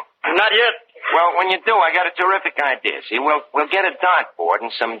room? Not yet. Well, when you do, I got a terrific idea. See, we'll get a dartboard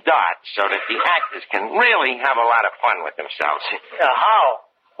and some darts so that the actors can really have a lot of fun with themselves. How?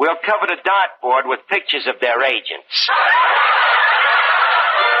 We'll cover the dartboard with pictures of their agents.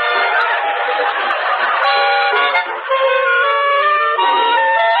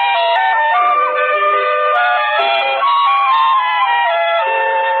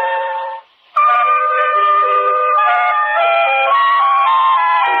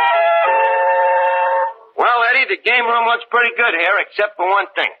 The game room looks pretty good here, except for one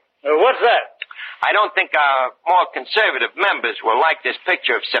thing. What's that? I don't think our more conservative members will like this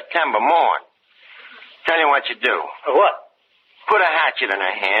picture of September morn. Tell you what you do. What? Put a hatchet in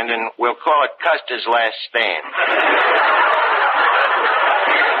her hand, and we'll call it Custer's Last Stand.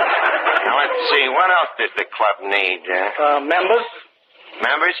 Now, let's see. What else does the club need? Members?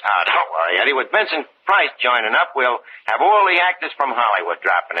 Members? Oh, don't worry, Eddie. With Vincent Price joining up, we'll have all the actors from Hollywood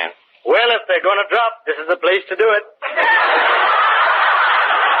dropping in. Well, if they're going to drop, this is the place to do it.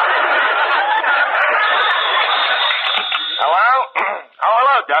 Hello? Oh,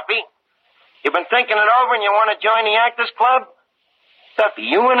 hello, Duffy. You've been thinking it over and you want to join the Actors Club? Duffy,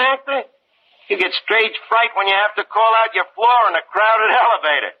 you an actor? You get stage fright when you have to call out your floor in a crowded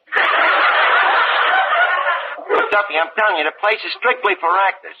elevator. But, Duffy, I'm telling you, the place is strictly for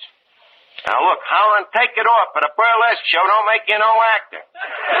actors. Now, look, holler and take it off, but a burlesque show don't make you no actor.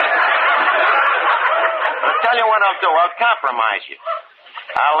 I'll tell you what I'll do. I'll compromise you.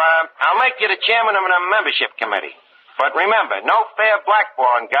 I'll make you the chairman of the membership committee. But remember, no fair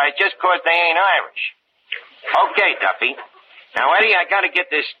blackballing guys just 'cause they ain't Irish. Okay, Duffy. Now, Eddie, I gotta get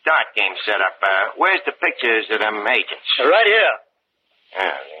this dart game set up. Where's the pictures of them agents? Right here.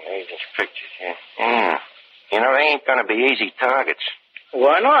 Yeah, the agents' pictures here. You know, they ain't gonna be easy targets.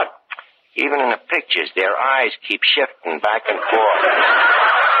 Why not? Even in the pictures, their eyes keep shifting back and forth.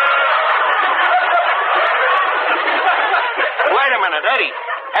 Wait a minute, Eddie.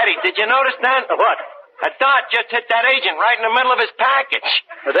 Eddie, did you notice that? What? A dart just hit that agent right in the middle of his package.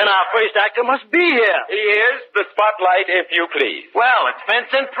 Well, then our first actor must be here. He is. The spotlight, if you please. Well, it's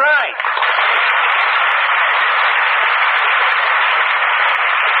Vincent Price.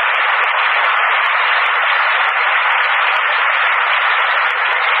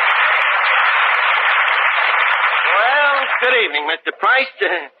 Good evening, Mr. Price.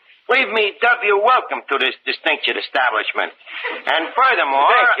 Leave me W welcome to this distinctive establishment. And furthermore...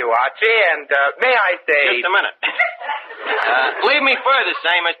 Thank you, Archie, and may I say... Just a minute. Leave me further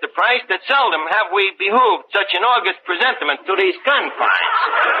say, Mr. Price, that seldom have we behooved such an august presentiment to these confines.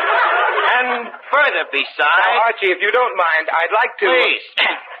 And further besides... Now, Archie, if you don't mind, I'd like to... Please.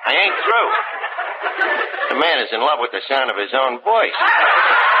 I ain't through. The man is in love with the sound of his own voice.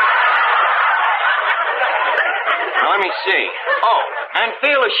 Now, let me see. Oh, and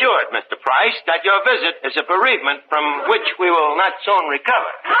feel assured, Mr. Price, that your visit is a bereavement from which we will not soon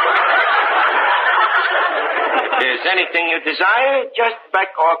recover. If there's anything you desire, just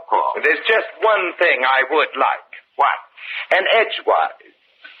beck or call. There's just one thing I would like. What? An edgewise.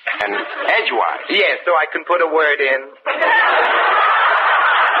 An edgewise? Yes, so I can put a word in.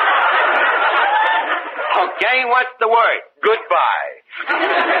 Okay, what's the word? Goodbye.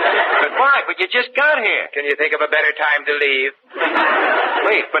 Goodbye, but you just got here. Can you think of a better time to leave?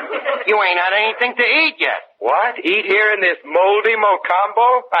 Wait, but you ain't had anything to eat yet. What? Eat here in this moldy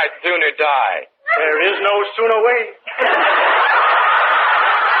Mocambo? I'd sooner die. There is no sooner way.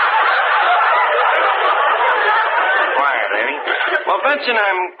 Quiet, Eddie. Well, Vincent,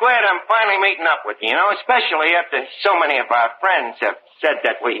 I'm glad I'm finally meeting up with you, especially after so many of our friends have said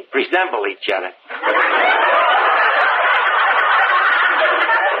that we resemble each other.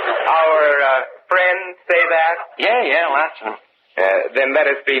 Our friends say that? Yeah, lots of them. Then let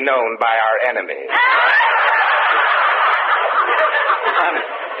us be known by our enemies. I'm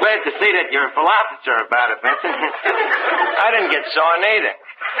glad to see that you're a philosopher about it, Vincent. I didn't get sore neither.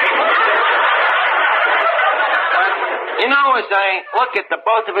 But, as I look at the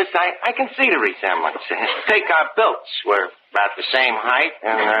both of us, I can see the resemblance. Take our builds. We're about the same height,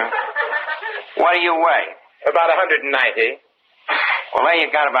 and, what do you weigh? About 190. Well, there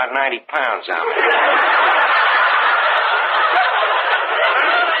you got about 90 pounds on me.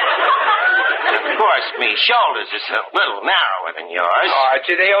 Of course, me shoulders is a little narrower than yours. Oh,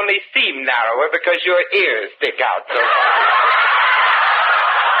 Archie, they only seem narrower because your ears stick out so far.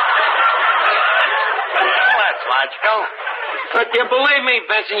 logical. But you believe me,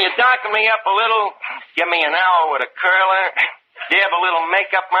 Vincent, you darken me up a little, give me an hour with a curler, dab a little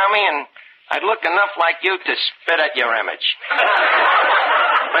makeup on me, and I'd look enough like you to spit at your image.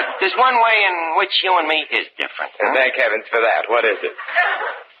 But there's one way in which you and me is different. Thank heavens for that. What is it?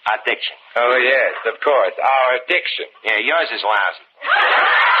 Our diction. Oh, yes, of course. Our diction. Yeah, yours is lousy.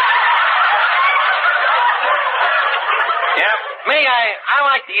 Yeah, me, I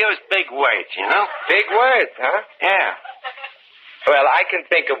like to use big words, you know? Big words, huh? Yeah. Well, I can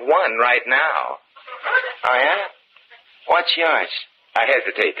think of one right now. Oh, yeah? What's yours? I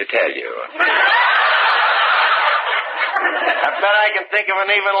hesitate to tell you. I bet I can think of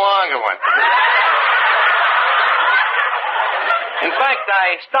an even longer one. In fact,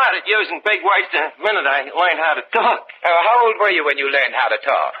 I started using big words the minute I learned how to talk. How old were you when you learned how to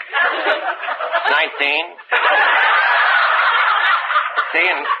talk? 19. See,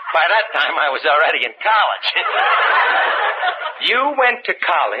 and by that time I was already in college. You went to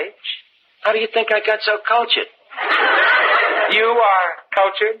college? How do you think I got so cultured? You are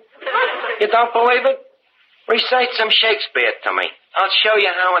cultured? You don't believe it? Recite some Shakespeare to me. I'll show you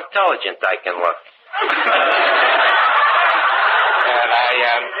how intelligent I can look. Well,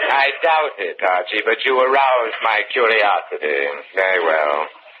 I doubt it, Archie, but you aroused my curiosity. Very well.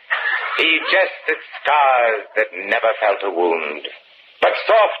 He jested scars that never felt a wound. But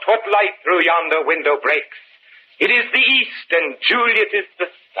soft, what light through yonder window breaks? It is the east, and Juliet is the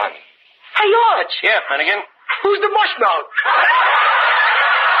sun. Hey, Arch. Yeah, Finnegan? Who's the mushmouth?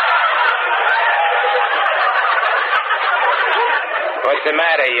 What's the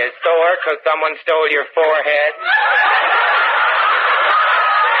matter? You sore because someone stole your forehead?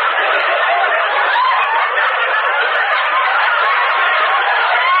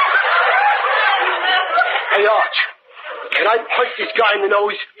 Hey, Arch. Can I punch this guy in the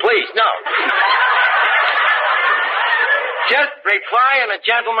nose? Please, no. Just reply in a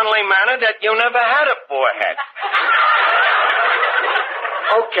gentlemanly manner that you never had a forehead.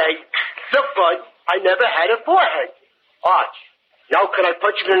 Okay. Look, Bud, I never had a forehead. Arch, now can I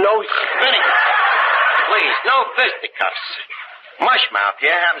punch you in the nose? Finnegan, please, no fisticuffs. Mushmouth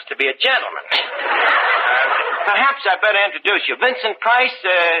here happens to be a gentleman. Perhaps I better introduce you. Vincent Price,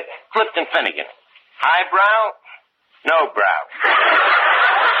 Clifton Finnegan. Highbrow, no brow.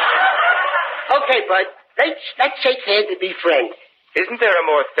 Okay, Bud. Let's shake hands and be friends. Isn't there a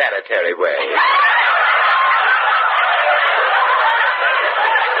more sanitary way?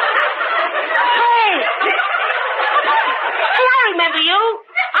 Hey, I remember you.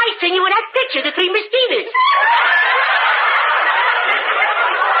 I seen you in that picture, The Three Mosquitoes.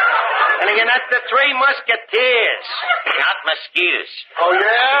 And again, that's the Three Musketeers, not mosquitoes. Oh,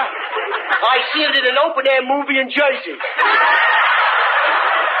 yeah? I seen it in an open-air movie in Jersey.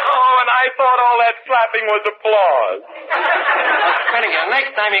 Oh, and I thought all that clapping was applause. Finnegan,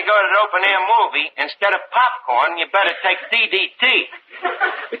 next time you go to an open-air movie, instead of popcorn, you better take DDT.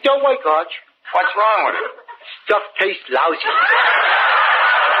 But don't wait, Arch. What's wrong with it? Stuff tastes lousy.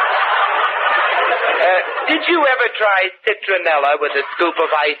 Did you ever try citronella with a scoop of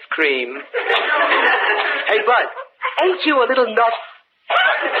ice cream? Hey, Bud, ain't you a little nut?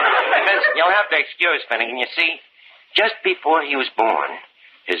 Vincent, you'll have to excuse Finnegan. You see, just before he was born,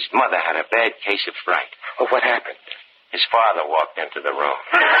 his mother had a bad case of fright. Oh, what happened? His father walked into the room.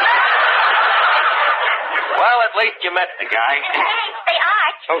 Well, at least you met the guy. Hey,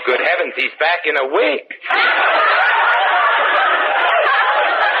 Arch. Oh, good heavens, he's back in a wig.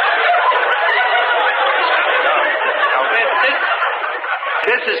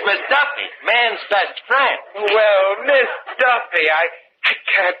 This is Miss Duffy, man's best friend. Well, Miss Duffy, I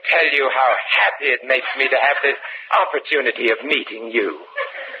can't tell you how happy it makes me to have this opportunity of meeting you.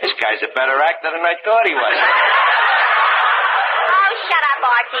 This guy's a better actor than I thought he was. Oh, shut up,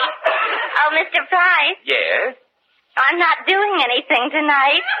 Archie. Oh, Mr. Price. Yes? I'm not doing anything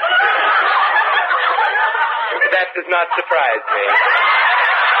tonight. That does not surprise me.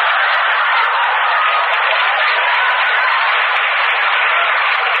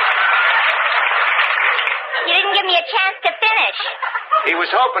 You didn't give me a chance to finish. He was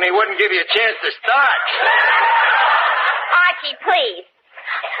hoping he wouldn't give you a chance to start. Archie, please.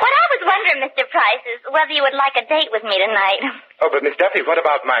 What I was wondering, Mr. Price, is whether you would like a date with me tonight. Oh, but Miss Duffy, what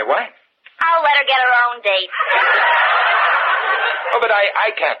about my wife? I'll let her get her own date. Oh, but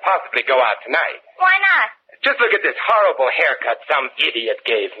I can't possibly go out tonight. Why not? Just look at this horrible haircut some idiot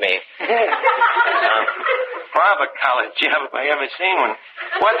gave me. Barber collar job if I ever seen one.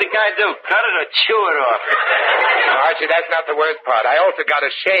 What'd the guy do? Cut it or chew it off? Archie, that's not the worst part. I also got a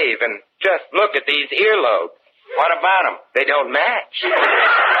shave, and just look at these earlobes. What about them? They don't match. Oh,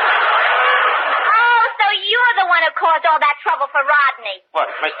 so you're the caused all that trouble for Rodney. Look,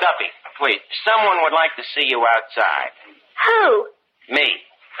 Miss Duffy, please, someone would like to see you outside. Who? Me.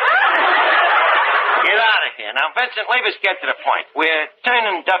 Get out of here. Now, Vincent, leave us get to the point. We're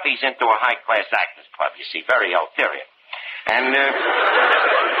turning Duffy's into a high-class actors club, you see, very ulterior. And,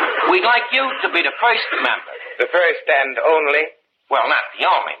 we'd like you to be the first member. The first and only? Well, not the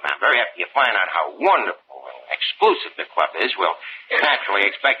only member. After you find out how wonderful and exclusive the club is, we'll naturally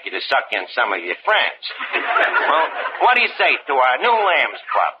expect you to suck in some of your friends. Well, what do you say to our new Lambs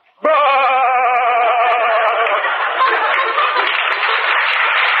Club?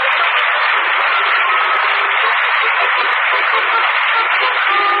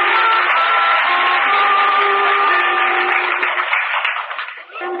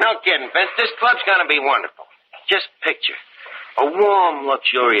 No kidding, Vince. This club's going to be wonderful. Just picture a warm,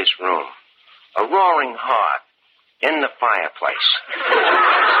 luxurious room, a roaring hearth in the fireplace.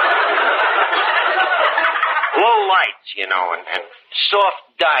 Low lights, you know, and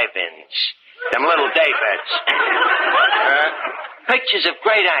soft dive-ins, them little day beds. Pictures of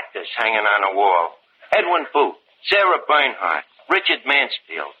great actors hanging on the wall. Edwin Booth, Sarah Bernhardt, Richard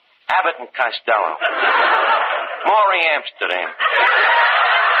Mansfield, Abbott and Costello, Maury Amsterdam.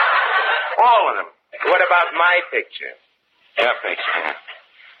 All of them. What about my picture? Your picture, huh?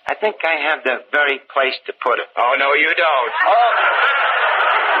 I think I have the very place to put it. Oh, no, you don't. Oh.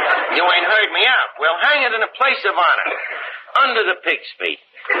 You ain't heard me out. We'll hang it in a place of honor. Under the pig's feet.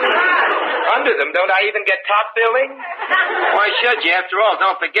 Under them? Don't I even get top billing? Why should you? After all,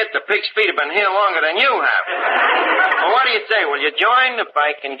 don't forget the pig's feet have been here longer than you have. Well, what do you say? Will you join if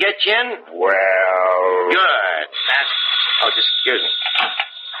I can get you in? Well... Good. Oh, just excuse me.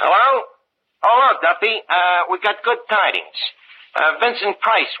 Hello? Hello, Duffy. We got good tidings. Vincent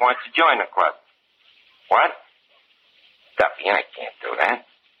Price wants to join the club. What? Duffy, I can't do that.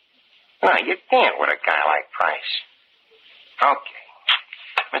 No, you can't with a guy like Price. Okay.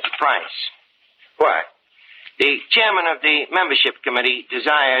 Mr. Price. What? The chairman of the membership committee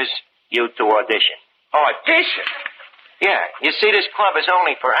desires you to audition. Audition? Yeah. You see, this club is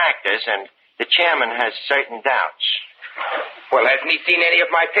only for actors, and the chairman has certain doubts. Well, hasn't he seen any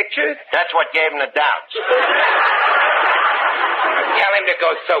of my pictures? That's what gave him the doubts. Tell him to go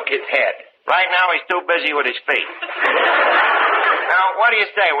soak his head. Right now, he's too busy with his feet. Now, what do you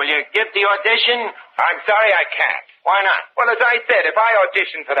say? Will you give the audition? I'm sorry I can't. Why not? Well, as I said, if I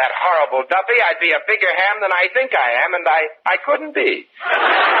auditioned for that horrible Duffy, I'd be a bigger ham than I think I am, and I couldn't be.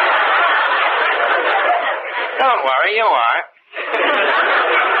 Don't worry, you are.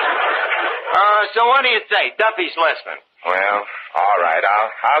 So what do you say? Duffy's listening. Well, all right.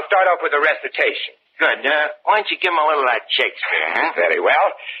 I'll start off with a recitation. Good. Why don't you give him a little of that Shakespeare, huh? Very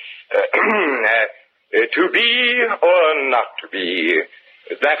well. To be or not to be,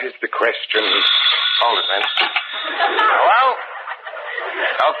 that is the question. Hold it, then. Hello?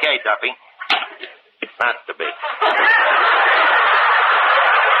 Okay, Duffy. Not to be.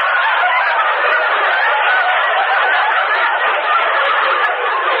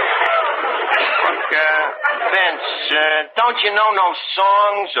 Vince, don't you know no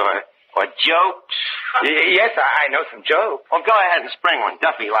songs or jokes? Yes, I know some jokes. Well, go ahead and spring one.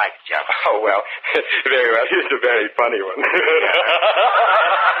 Duffy likes jokes. Oh, well, very well. Here's a very funny one.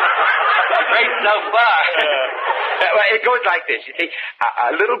 Great so far. Well, it goes like this. You see,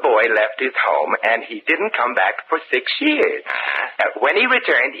 a little boy left his home, and he didn't come back for 6 years. When he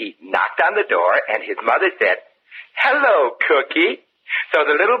returned, he knocked on the door, and his mother said, "Hello, Cookie." So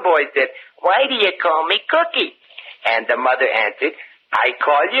the little boy said, "Why do you call me Cookie?" And the mother answered, "I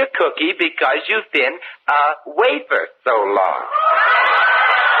call you Cookie because you've been a wafer so long."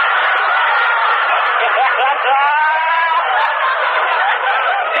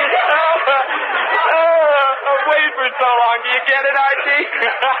 A wafer so long. Do you get it, Archie?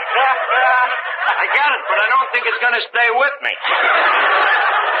 I get it, but I don't think it's going to stay with me.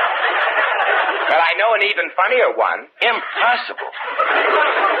 Well, I know an even funnier one. Impossible.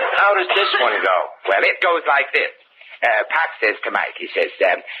 How does this one go? Well, it goes like this. Pat says to Mike, he says,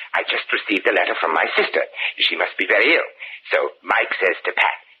 "I just received a letter from my sister. She must be very ill." So Mike says to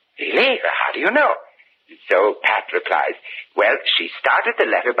Pat, "Really? How do you know?" So Pat replies, "Well, she started the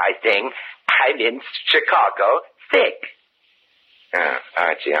letter by saying, 'I'm in Chicago sick.'"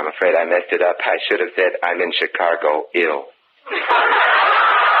 Archie, I'm afraid I messed it up. I should have said, "I'm in Chicago ill."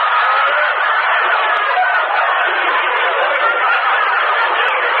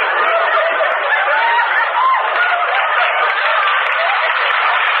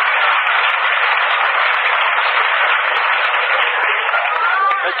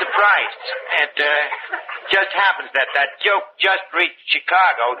 It just happens that joke just reached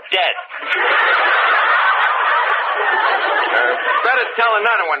Chicago dead. Better tell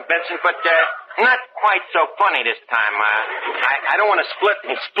another one, Vincent, but not quite so funny this time. I don't want to split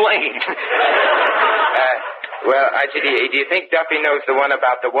my spleen. Well, Archie, do you think Duffy knows the one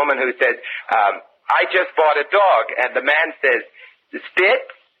about the woman who says, I just bought a dog, and the man says, spit?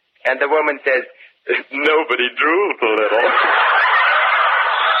 And the woman says, nobody drools a little.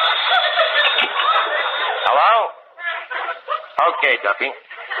 Hello? Okay, Duffy.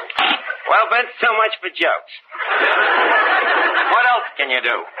 Well, Vince, so much for jokes. What else can you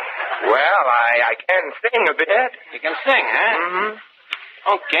do? Well, I can sing a bit. You can sing, huh? Mm-hmm.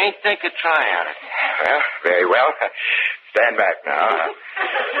 Okay, take a try at it. Well, very well. Stand back now.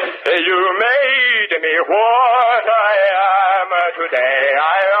 You made me what I am today.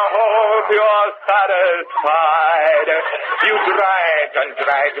 I hope you're satisfied. You dragged and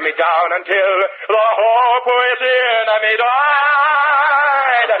dragged me down until the hope within me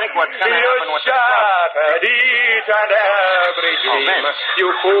died. I think what's going to happen with shattered each and every dream.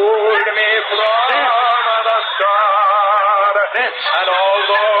 You fooled me from the start. And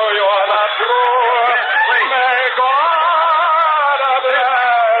although you're not true, may God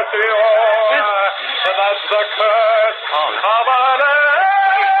bless you. That's the curse of an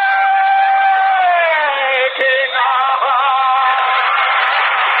aching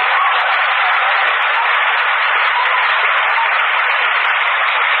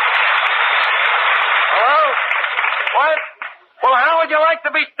Hello? What? Well, how would you like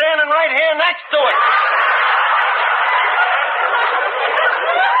to be standing right here next to it?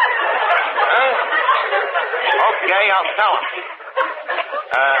 Okay, I'll tell him.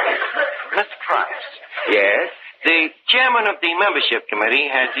 Mr. Price. Yes? The chairman of the membership committee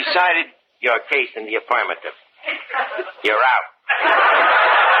has decided your case in the affirmative. You're out.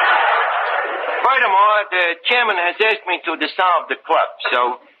 Furthermore, the chairman has asked me to dissolve the club,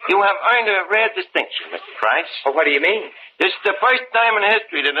 so you have earned a rare distinction, Mr. Price. Well, what do you mean? This is the first time in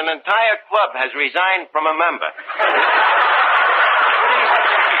history that an entire club has resigned from a member.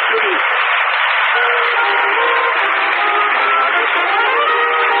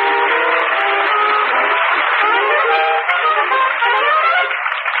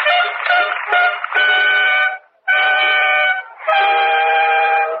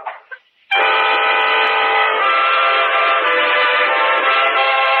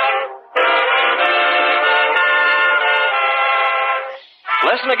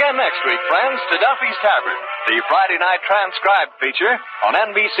 Listen again next week, friends, to Duffy's Tavern, the Friday night transcribed feature on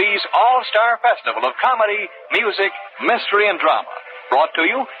NBC's All-Star Festival of Comedy, Music, Mystery, and Drama. Brought to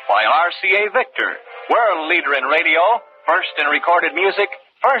you by RCA Victor, world leader in radio, first in recorded music,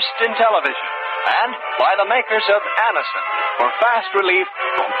 first in television. And by the makers of Anacin for fast relief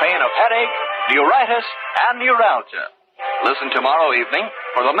from pain of headache, neuritis, and neuralgia. Listen tomorrow evening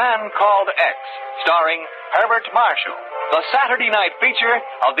for The Man Called X, starring Herbert Marshall, the Saturday night feature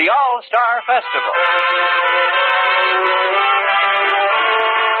of the All-Star Festival.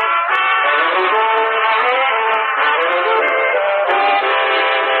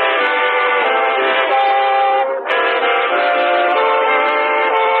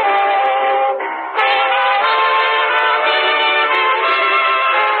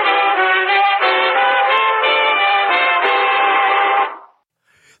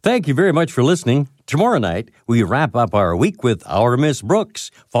 Thank you very much for listening. Tomorrow night, we wrap up our week with Our Miss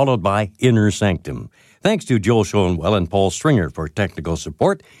Brooks, followed by Inner Sanctum. Thanks to Joel Schoenwell and Paul Stringer for technical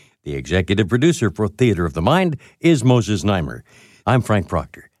support. The executive producer for Theater of the Mind is Moses Neimer. I'm Frank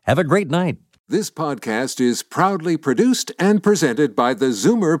Proctor. Have a great night. This podcast is proudly produced and presented by the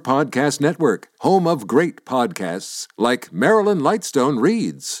Zoomer Podcast Network, home of great podcasts like Marilyn Lightstone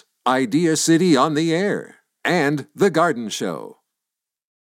Reads, Idea City on the Air, and The Garden Show.